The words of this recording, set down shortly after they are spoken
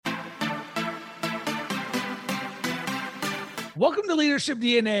Welcome to Leadership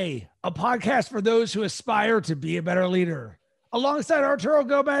DNA, a podcast for those who aspire to be a better leader. Alongside Arturo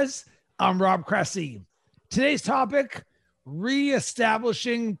Gomez, I'm Rob Cressy. Today's topic,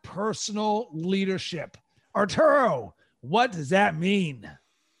 reestablishing personal leadership. Arturo, what does that mean?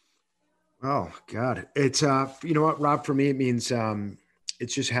 Oh God, it's you know what, Rob, for me, it means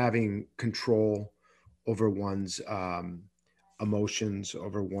it's just having control over one's emotions,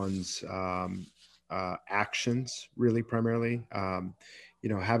 over one's actions, really primarily.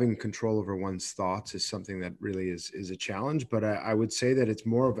 Having control over one's thoughts is something that really is a challenge, but I would say that it's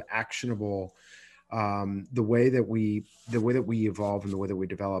more of actionable. The way that we evolve and the way that we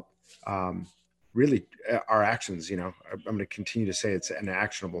develop, really our actions, I'm going to continue to say it's an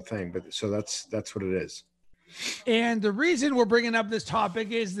actionable thing, but so that's what it is. And the reason we're bringing up this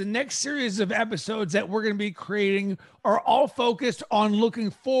topic is the next series of episodes that we're going to be creating are all focused on looking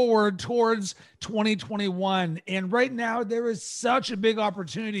forward towards 2021. And right now, there is such a big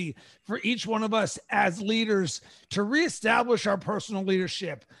opportunity for each one of us as leaders to reestablish our personal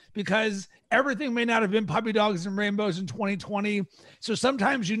leadership, because everything may not have been puppy dogs and rainbows in 2020. So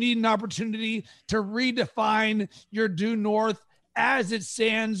sometimes you need an opportunity to redefine your due north as it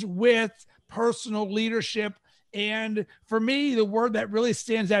stands with personal leadership. And for me, the word that really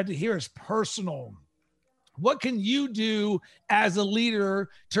stands out to here is personal. What can you do as a leader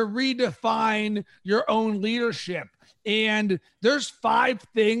to redefine your own leadership? And there's 5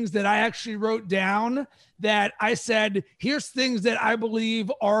 things that I actually wrote down that I said, here's things that I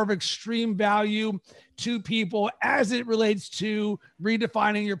believe are of extreme value to people as it relates to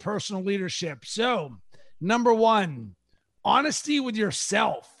redefining your personal leadership. So, number 1, honesty with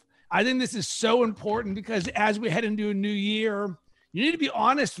yourself. I think this is so important because as we head into a new year, you need to be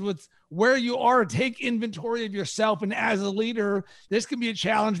honest with where you are. Take inventory of yourself. And as a leader, this can be a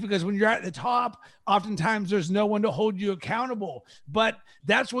challenge because when you're at the top, oftentimes there's no one to hold you accountable. But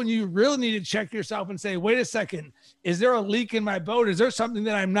that's when you really need to check yourself and say, wait a second, is there a leak in my boat? Is there something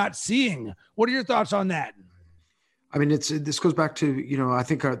that I'm not seeing? What are your thoughts on that? I mean, this goes back to, I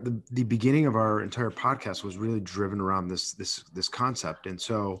think the beginning of our entire podcast was really driven around this concept. And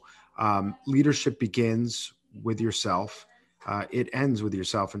so leadership begins with yourself. It ends with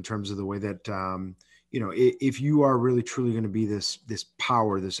yourself in terms of the way that, if you are really truly going to be this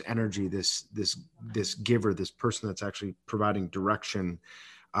power, this energy, this giver, this person that's actually providing direction,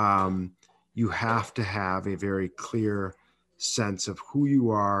 you have to have a very clear sense of who you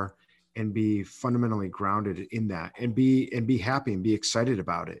are and be fundamentally grounded in that and be happy and be excited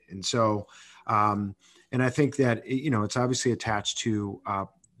about it. And so, and I think that, it's obviously attached to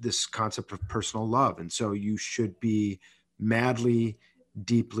this concept of personal love. And so you should be madly,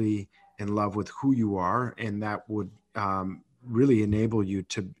 deeply in love with who you are. And that would really enable you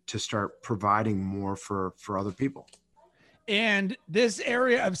to start providing more for other people. And this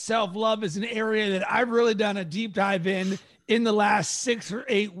area of self-love is an area that I've really done a deep dive in the last 6 or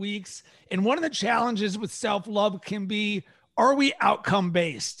 8 weeks. And one of the challenges with self-love can be, are we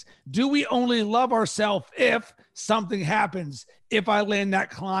outcome-based? Do we only love ourselves if something happens? If I land that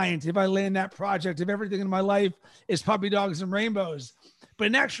client, if I land that project, if everything in my life is puppy dogs and rainbows. But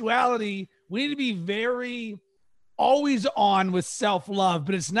in actuality, we need to be very always on with self-love,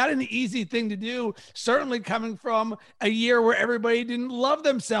 but it's not an easy thing to do, certainly coming from a year where everybody didn't love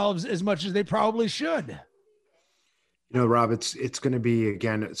themselves as much as they probably should. Rob, it's going to be,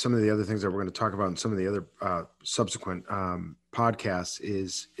 again, some of the other things that we're going to talk about in some of the other subsequent podcasts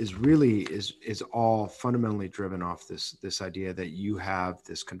is all fundamentally driven off this idea that you have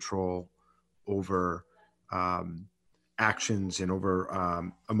this control over actions and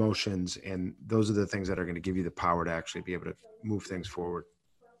over emotions. And those are the things that are going to give you the power to actually be able to move things forward.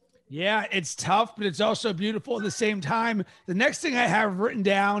 Yeah, it's tough, but it's also beautiful at the same time. The next thing I have written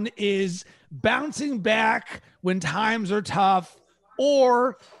down is bouncing back when times are tough,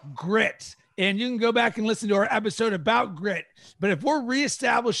 or grit. And you can go back and listen to our episode about grit. But if we're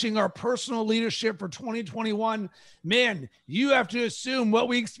reestablishing our personal leadership for 2021, man, you have to assume what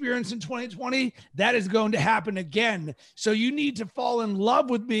we experienced in 2020, that is going to happen again. So you need to fall in love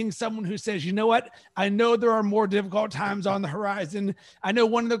with being someone who says, you know what? I know there are more difficult times on the horizon. I know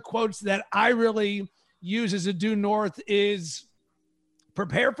one of the quotes that I really use as a due north is,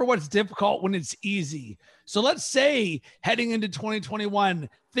 prepare for what's difficult when it's easy. So let's say heading into 2021,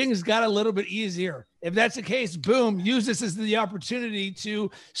 things got a little bit easier. If that's the case, boom, use this as the opportunity to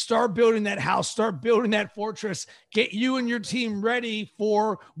start building that house, start building that fortress, get you and your team ready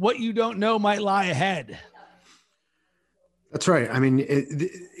for what you don't know might lie ahead. That's right. I mean,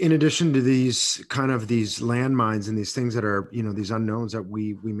 in addition to these kind of these landmines and these things that are, these unknowns that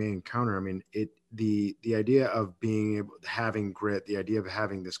we may encounter. I mean, the idea of being able having grit, the idea of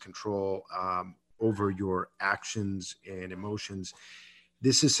having this control over your actions and emotions.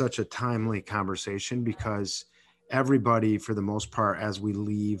 This is such a timely conversation because everybody, for the most part, as we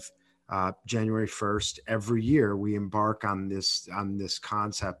leave January 1st, every year we embark on this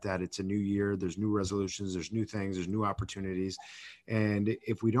concept that it's a new year. There's new resolutions, there's new things, there's new opportunities, and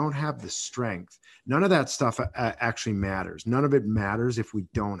if we don't have the strength, none of that stuff actually matters. None of it matters if we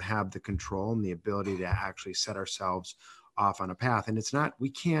don't have the control and the ability to actually set ourselves off on a path. And it's not, we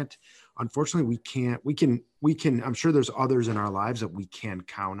can't, unfortunately, we can, I'm sure there's others in our lives that we can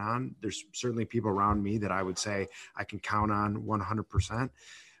count on. There's certainly people around me that I would say I can count on 100%.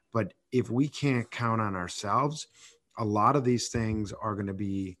 But if we can't count on ourselves, a lot of these things are going to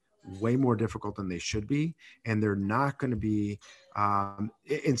be way more difficult than they should be. And they're not going to be, and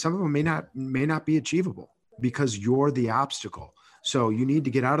some of them may not be achievable because you're the obstacle. So you need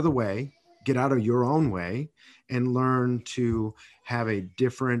to get out of the way, get out of your own way, and learn to have a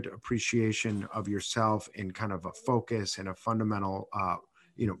different appreciation of yourself and kind of a focus and a fundamental,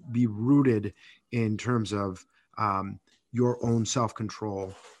 be rooted in terms of your own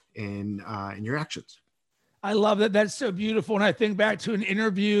self-control in your actions. I love that. That's so beautiful. And I think back to an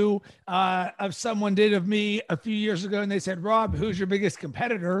interview of someone did of me a few years ago, and they said, Rob, who's your biggest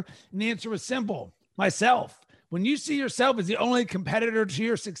competitor? And the answer was simple: myself. When you see yourself as the only competitor to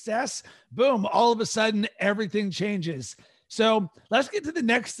your success, boom, all of a sudden everything changes. So let's get to the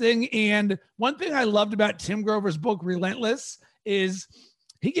next thing. And one thing I loved about Tim Grover's book, Relentless, is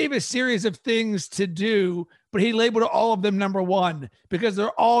he gave a series of things to do, but he labeled all of them number one because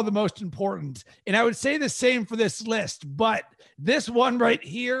they're all the most important. And I would say the same for this list, but this one right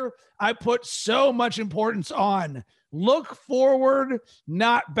here, I put so much importance on. Look forward,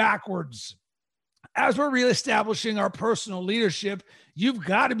 not backwards. As we're reestablishing our personal leadership, you've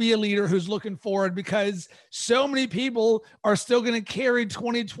got to be a leader who's looking forward because so many people are still going to carry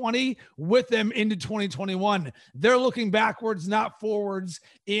 2020 with them into 2021. They're looking backwards, not forwards.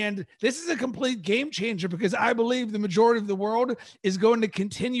 And this is a complete game changer because I believe the majority of the world is going to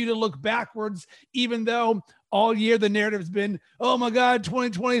continue to look backwards, even though all year the narrative has been, oh my God,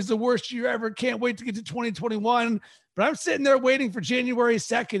 2020 is the worst year ever. Can't wait to get to 2021. But I'm sitting there waiting for January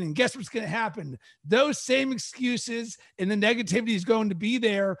 2nd, and guess what's going to happen? Those same excuses and the negativity is going to be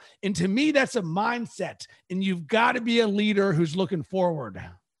there. And to me, that's a mindset. And you've got to be a leader who's looking forward.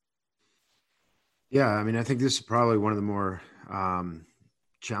 Yeah, I mean, I think this is probably one of the more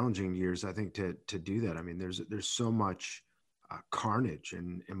challenging years, I think, to do that. I mean, there's so much carnage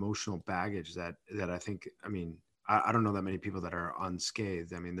and emotional baggage that I think, I mean, I don't know that many people that are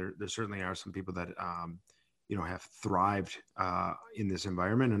unscathed. I mean, there certainly are some people that have thrived in this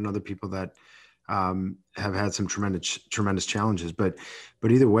environment, and other people that have had some tremendous challenges. But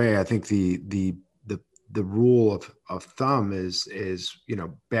either way, I think the rule of thumb is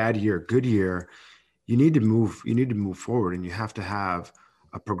bad year, good year. You need to move forward, and you have to have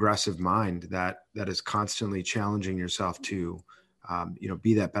a progressive mind that is constantly challenging yourself to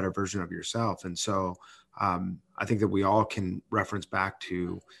be that better version of yourself. And so I think that we all can reference back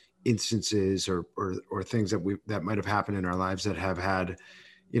to instances or things that might have happened in our lives that have had,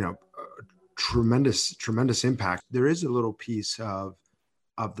 tremendous impact. There is a little piece of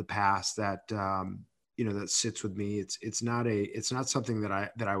the past that, that sits with me. It's not something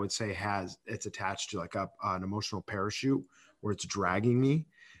that I would say it's attached to like an emotional parachute where it's dragging me.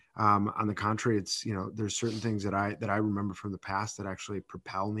 On the contrary, it's, there's certain things that I remember from the past that actually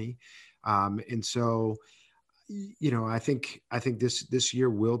propel me. And so, I think this year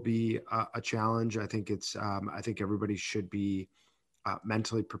will be a challenge. I think I think everybody should be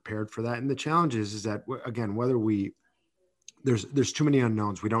mentally prepared for that. And the challenge is that, again, there's too many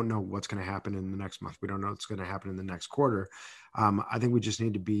unknowns. We don't know what's going to happen in the next month. We don't know what's going to happen in the next quarter. I think we just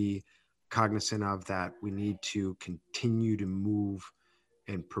need to be cognizant of that. We need to continue to move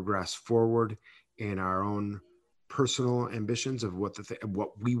and progress forward in our own personal ambitions of what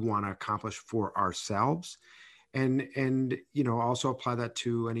we want to accomplish for ourselves. And also apply that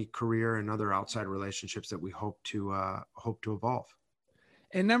to any career and other outside relationships that we hope to evolve.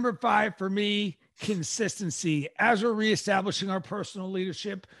 And number 5 for me, consistency. As we're reestablishing our personal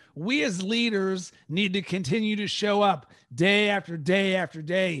leadership, we as leaders need to continue to show up day after day after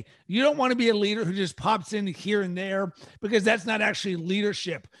day. You don't want to be a leader who just pops in here and there, because that's not actually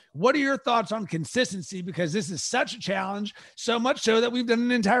leadership. What are your thoughts on consistency? Because this is such a challenge, so much so that we've done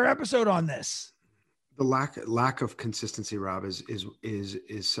an entire episode on this. The lack of consistency, Rob, is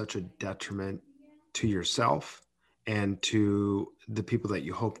such a detriment to yourself and to the people that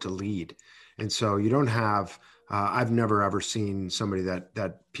you hope to lead. And so you don't have, I've never ever seen somebody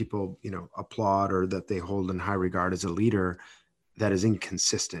that people, applaud or that they hold in high regard as a leader that is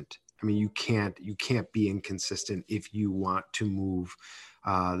inconsistent. I mean, you can't be inconsistent if you want to move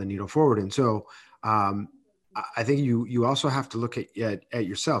the needle forward. And so I think you also have to look at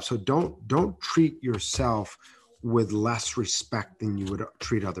yourself. So don't treat yourself with less respect than you would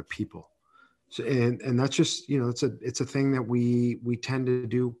treat other people. So, and that's just, it's a thing that we tend to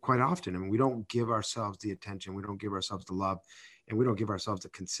do quite often. I mean, we don't give ourselves the attention, we don't give ourselves the love, and we don't give ourselves the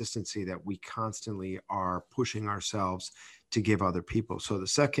consistency that we constantly are pushing ourselves to give other people. So the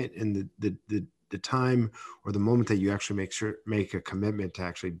second and the time or the moment that you actually make a commitment to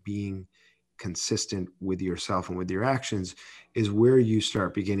actually being consistent with yourself and with your actions is where you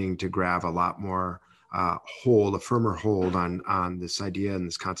start beginning to grab a lot more a firmer hold on this idea and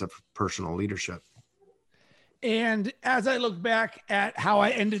this concept of personal leadership. And as I look back at how I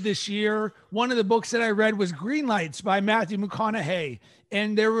ended this year, one of the books that I read was Green Lights by Matthew McConaughey.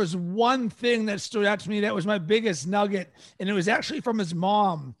 And there was one thing that stood out to me that was my biggest nugget. And it was actually from his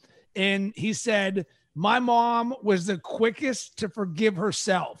mom. And he said, my mom was the quickest to forgive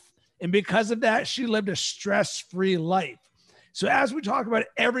herself. And because of that, she lived a stress-free life. So as we talk about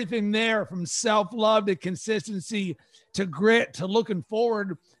everything there, from self-love to consistency to grit to looking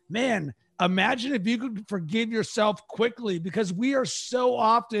forward, man, imagine if you could forgive yourself quickly, because we are so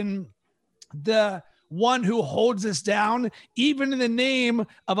often the one who holds us down, even in the name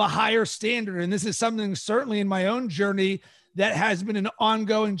of a higher standard. And this is something certainly in my own journey that has been an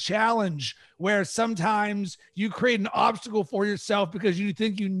ongoing challenge, where sometimes you create an obstacle for yourself because you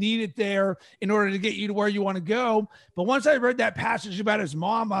think you need it there in order to get you to where you want to go. But once I read that passage about his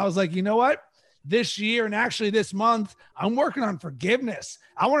mom, I was like, you know what? This year, and actually this month, I'm working on forgiveness.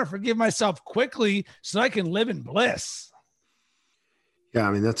 I want to forgive myself quickly so I can live in bliss. Yeah,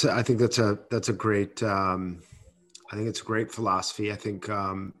 I mean, I think that's a great, I think it's a great philosophy. I think,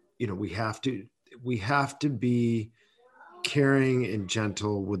 we have to be caring and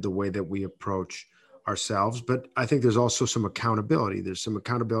gentle with the way that we approach ourselves. But I think there's also some accountability. There's some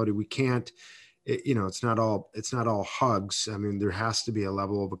accountability. We can't, it's not all hugs. I mean, there has to be a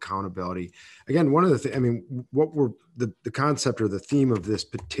level of accountability. Again, one of the things, I mean, what we're, the concept or the theme of this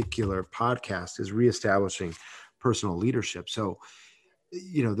particular podcast is reestablishing personal leadership. So,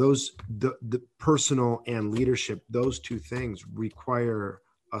 the personal and leadership, those two things require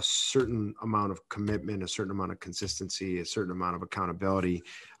a certain amount of commitment, a certain amount of consistency, a certain amount of accountability.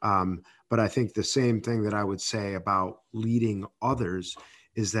 But I think the same thing that I would say about leading others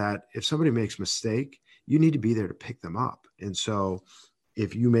is that if somebody makes a mistake, you need to be there to pick them up. And so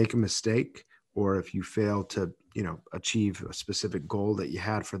if you make a mistake, or if you fail to, achieve a specific goal that you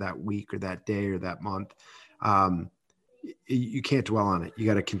had for that week or that day or that month, you can't dwell on it. You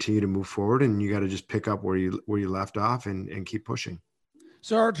got to continue to move forward, and you got to just pick up where you left off and keep pushing.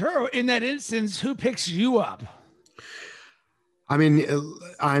 So Arturo, in that instance, who picks you up? I mean,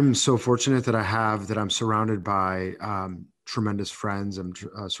 I'm so fortunate that I'm surrounded by tremendous friends. I'm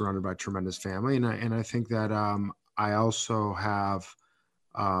surrounded by tremendous family. And I think that I also have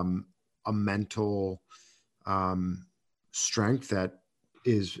a mental strength that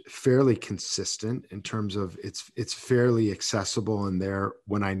is fairly consistent in terms of it's fairly accessible and there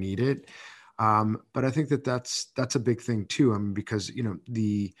when I need it. But I think that's a big thing too. I mean, because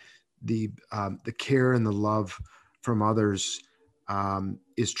the care and the love from others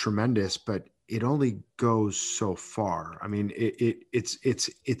is tremendous, but it only goes so far. I mean,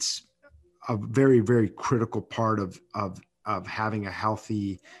 it's a very, very critical part of having a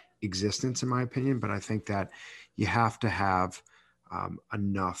healthy existence, in my opinion. But I think that you have to have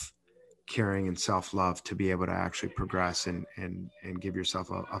enough caring and self-love to be able to actually progress and give yourself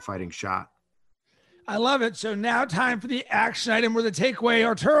a fighting shot. I love it. So now time for the action item or the takeaway.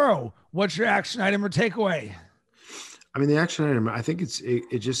 Arturo, what's your action item or takeaway? I mean, the action item, I think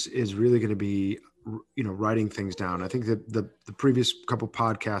it just is really going to be, writing things down. I think that the previous couple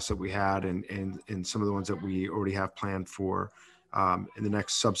podcasts that we had and some of the ones that we already have planned for in the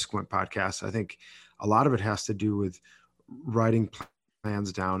next subsequent podcasts, I think a lot of it has to do with writing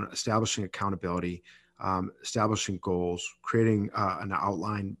plans down, establishing accountability, establishing goals, creating an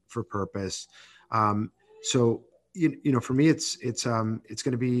outline for purpose. So, for me, it's going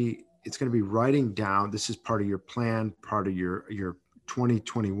to be writing down. This is part of your plan, part of your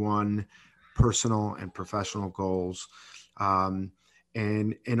 2021 personal and professional goals.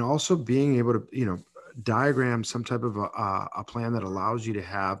 And also being able to, diagram some type of a plan that allows you to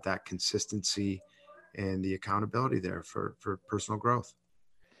have that consistency and the accountability there for personal growth.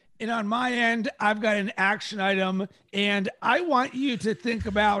 And on my end, I've got an action item, and I want you to think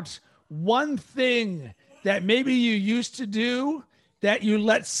about one thing that maybe you used to do that you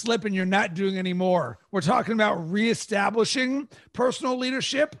let slip and you're not doing anymore. We're talking about reestablishing personal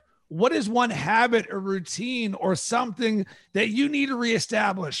leadership. What is one habit or routine or something that you need to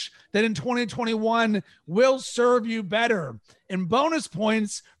reestablish that in 2021 will serve you better? And bonus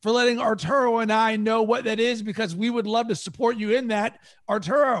points for letting Arturo and I know what that is, because we would love to support you in that.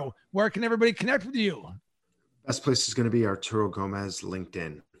 Arturo, where can everybody connect with you? Best place is going to be Arturo Gomez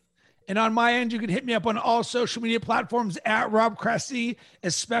LinkedIn. And on my end, you can hit me up on all social media platforms at Rob Cressy,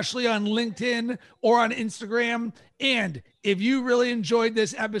 especially on LinkedIn or on Instagram. And if you really enjoyed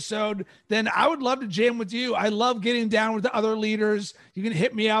this episode, then I would love to jam with you. I love getting down with the other leaders. You can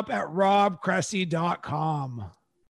hit me up at robcressy.com.